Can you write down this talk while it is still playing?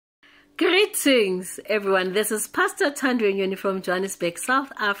Greetings, everyone. This is Pastor Thandiwe Nyoni from Johannesburg,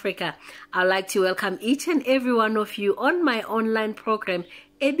 South Africa. I'd like to welcome each and every one of you on my online program,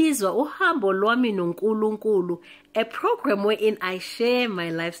 ebizwa Uhambo Lwami noNkulunkulu, a program wherein I share my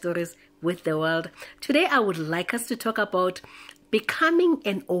life stories with the world. Today, I would like us to talk about becoming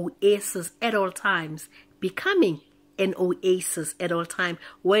an oasis at all times. Becoming an oasis at all time.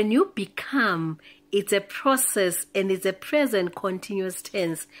 When you become, it's a process and it's a present continuous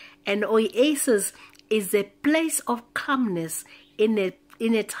tense. An oasis is a place of calmness in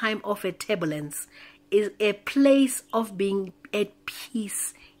a time of a turbulence. Is a place of being at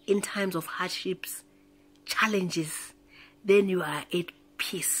peace in times of hardships, challenges. Then you are at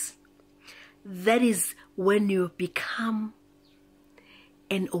peace. That is when you become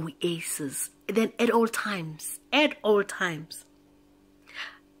an oasis. Then at all times.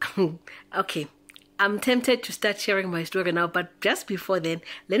 Okay. I'm tempted to start sharing my story now, but just before then,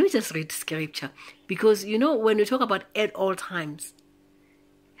 let me just read scripture. Because, you know, when we talk about at all times,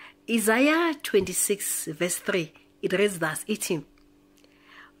 Isaiah 26 verse 3, it reads thus, eating.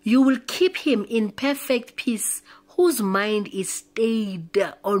 You will keep him in perfect peace, whose mind is stayed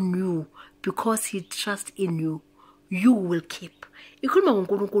on you, because he trusts in you. You will keep. You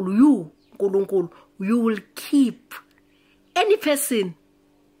will keep any person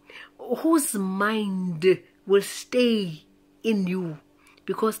whose mind will stay in you,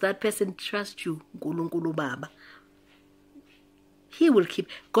 because that person trusts you. He will keep.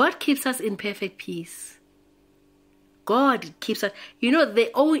 God keeps us in perfect peace. God keeps us. You know,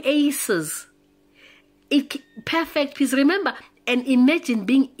 the oasis, perfect peace. Remember, and imagine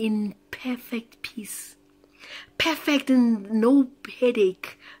being in perfect peace. Perfect and no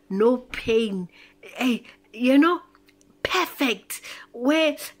headache, no pain. Hey, you know, perfect,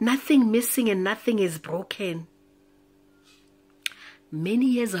 where nothing missing and nothing is broken. Many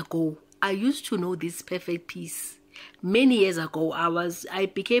years ago, I used to know this perfect peace. Many years ago, I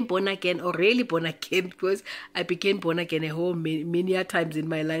became born again, or really born again, because I became born again a whole many times in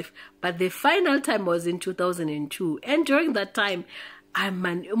my life. But the final time was in 2002, and during that time,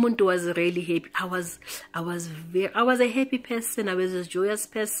 umuntu was really happy. I was a happy person. I was a joyous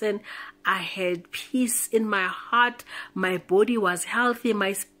person. I had peace in my heart. My body was healthy.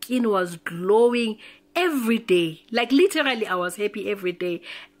 My skin was glowing every day. Like literally, I was happy every day.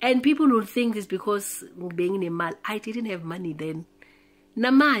 And people would think it's because I didn't have money then.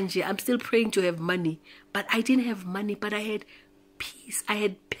 Namanje, I'm still praying to have money, but I didn't have money. But I had peace. I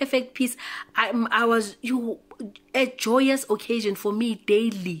had perfect peace. I was a joyous occasion for me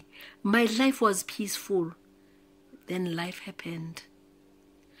daily. My life was peaceful. Then life happened.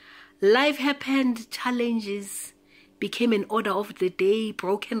 Life happened. Challenges became an order of the day.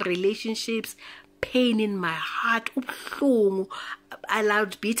 Broken relationships, pain in my heart, I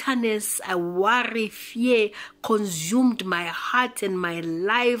allowed bitterness, I worry, fear consumed my heart and my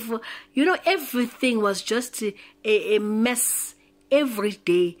life. You know, everything was just a mess. Every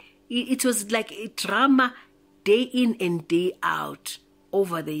day, it was like a drama, day in and day out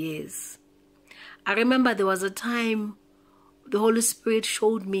over the years. I remember there was a time the Holy Spirit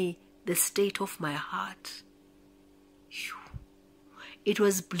showed me the state of my heart. It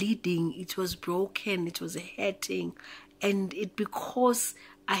was bleeding, it was broken, it was hurting, and because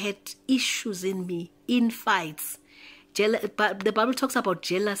I had issues in me, in fights. But the Bible talks about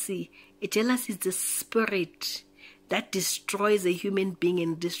jealousy. Jealousy is the spirit that destroys a human being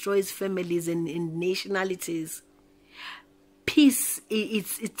and destroys families and nationalities. Peace,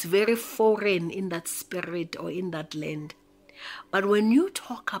 it's very foreign in that spirit or in that land. But when you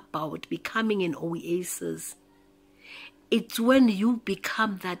talk about becoming an oasis, it's when you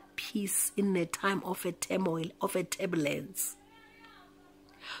become that peace in a time of a turmoil, of a turbulence.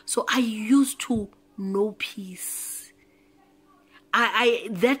 So I used to know peace.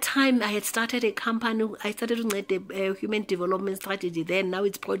 That time I had started a company. I started to make the human development strategy. Then now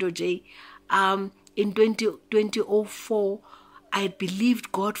it's Protege. In 2004, I had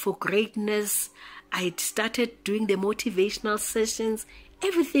believed God for greatness. I had started doing the motivational sessions.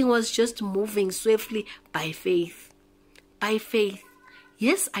 Everything was just moving swiftly by faith. By faith.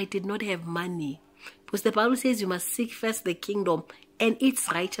 Yes, I did not have money, because the Bible says you must seek first the kingdom and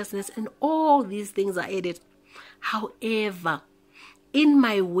its righteousness, and all these things are added. However, in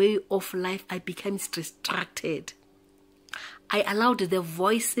my way of life, I became distracted. I allowed the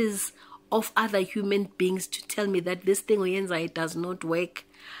voices of other human beings to tell me that this thing it does not work.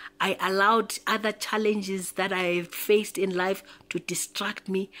 I allowed other challenges that I faced in life to distract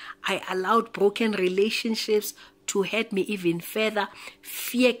me. I allowed broken relationships to hurt me even further.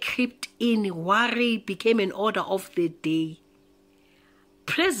 Fear crept in. Worry became an order of the day.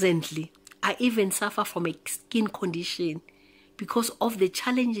 Presently, I even suffer from a skin condition because of the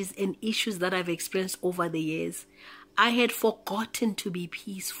challenges and issues that I've experienced over the years. I had forgotten to be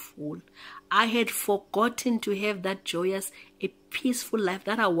peaceful. I had forgotten to have that joyous, a peaceful life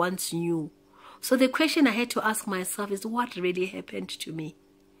that I once knew. So the question I had to ask myself is, what really happened to me?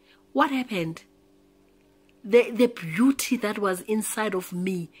 What happened? The beauty that was inside of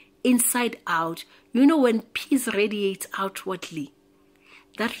me, inside out. You know, when peace radiates outwardly,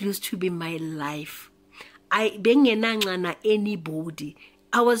 that used to be my life. I bengenangana anybody.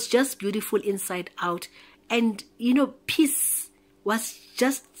 I was just beautiful inside out. And, you know, peace was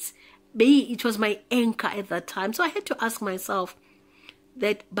just, it was my anchor at that time. So I had to ask myself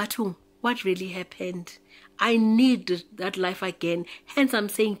that, Batu, what really happened? I need that life again. Hence, I'm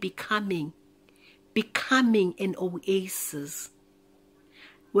saying becoming an oasis.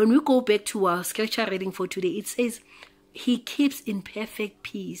 When we go back to our scripture reading for today, it says, He keeps in perfect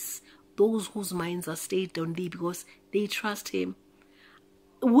peace those whose minds are stayed on Thee because they trust Him.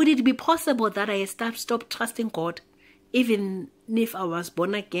 Would it be possible that I stopped trusting God, even if I was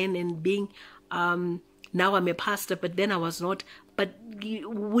born again and being, now I'm a pastor, but then I was not? But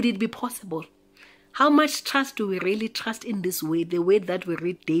would it be possible? How much trust do we really trust in this word, the word that we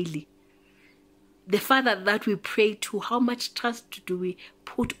read daily? The Father that we pray to, how much trust do we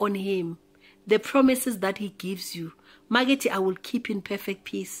put on Him? The promises that He gives you. Mageti, I will keep in perfect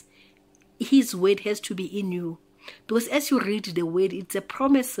peace. His word has to be in you. Because as you read the word, it's a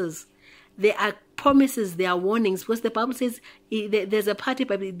promises. There are promises, there are warnings. Because the Bible says, there's a part of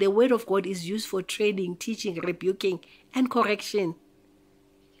the word of God is used for training, teaching, rebuking, and correction.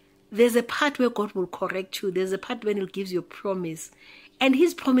 There's a part where God will correct you. There's a part when He gives you a promise. And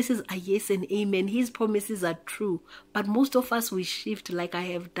His promises are yes and amen. His promises are true. But most of us, we shift like I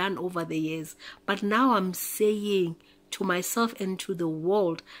have done over the years. But now I'm saying to myself and to the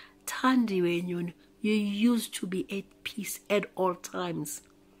world, Thandiwe Nyoni, you used to be at peace at all times.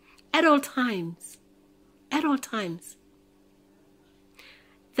 At all times. At all times.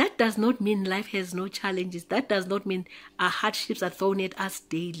 That does not mean life has no challenges. That does not mean our hardships are thrown at us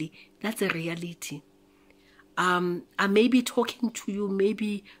daily. That's a reality. I may be talking to you.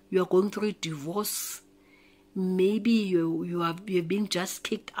 Maybe you are going through a divorce. Maybe you've been just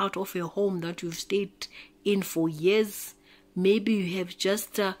kicked out of a home that you've stayed in for years. Maybe you have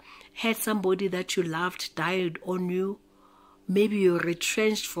just had somebody that you loved died on you. Maybe you're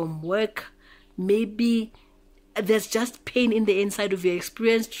retrenched from work. Maybe there's just pain in the inside of you.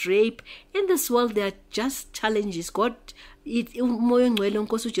 Experienced rape. In this world, there are just challenges. God, Jesus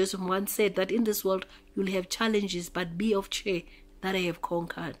once said that in this world, you'll have challenges, but be of cheer that I have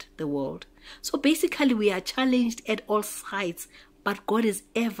conquered the world. So basically, we are challenged at all sides, but God is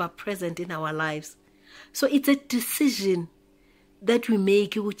ever present in our lives. So it's a decision that we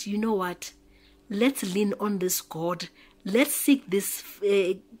make. You know what? Let's lean on this God. Let's seek this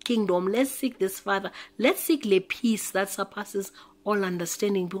kingdom. Let's seek this Father. Let's seek the peace that surpasses all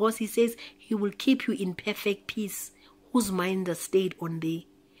understanding, because He says He will keep you in perfect peace, whose mind are stayed on Thee.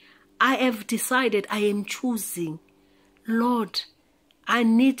 I have decided, I am choosing. Lord, I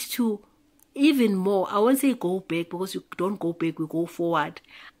need to even more. I won't say go back, because you don't go back, we go forward.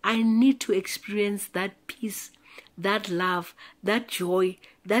 I need to experience that peace, that love, that joy,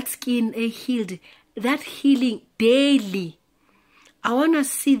 that skin healed, that healing daily. I want to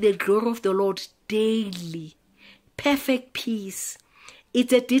see the glory of the Lord daily. Perfect peace.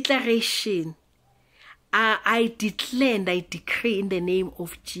 It's a declaration. I declare and I decree in the name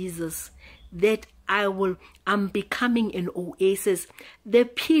of Jesus that I'm becoming an oasis. The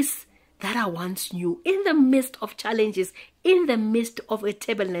peace that I once knew in the midst of challenges, in the midst of a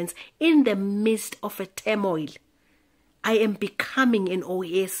turbulence, in the midst of a turmoil. I am becoming an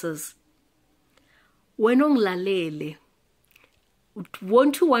oasis. When onglalele,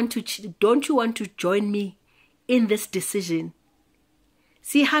 don't you want to join me in this decision?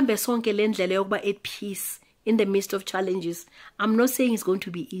 Sihambe sonke le ndlela yokuba at peace in the midst of challenges. I'm not saying it's going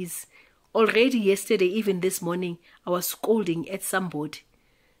to be easy. Already yesterday, even this morning, I was scolding at somebody.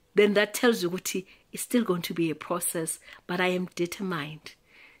 Then that tells you that it's still going to be a process, but I am determined.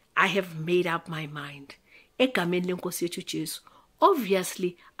 I have made up my mind.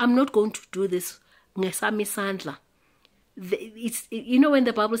 Obviously, I'm not going to do this ngesami sandla. You know when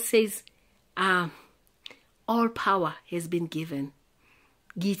the Bible says, all power has been given.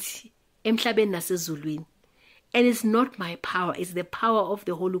 Githi emhlabeni nasezulwini. And it's not my power, it's the power of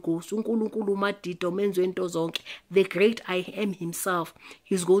the Holy Ghost. The great I am Himself.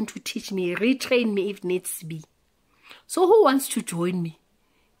 He's going to teach me, retrain me if needs to be. So who wants to join me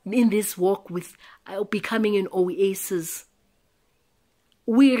in this walk with becoming an oasis?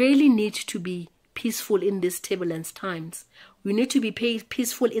 we really need to be peaceful in these turbulent times. You need to be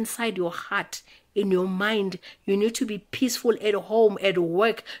peaceful inside your heart, in your mind. You need to be peaceful at home, at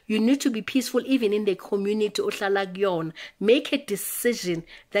work. You need to be peaceful even in the community. Make a decision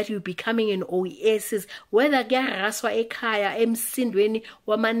that you're becoming an oasis. Whether kuyaraswa ekhaya, emsindweni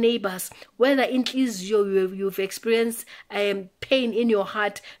wama neighbors, whether you've experienced pain in your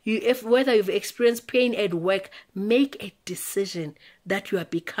heart, whether you've experienced pain at work, make a decision that you are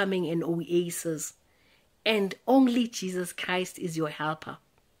becoming an oasis. And only Jesus Christ is your helper.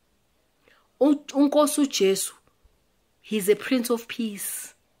 Unkosu Jesu, He's a Prince of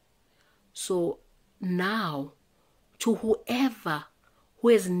Peace. So now, to whoever who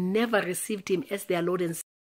has never received Him as their Lord and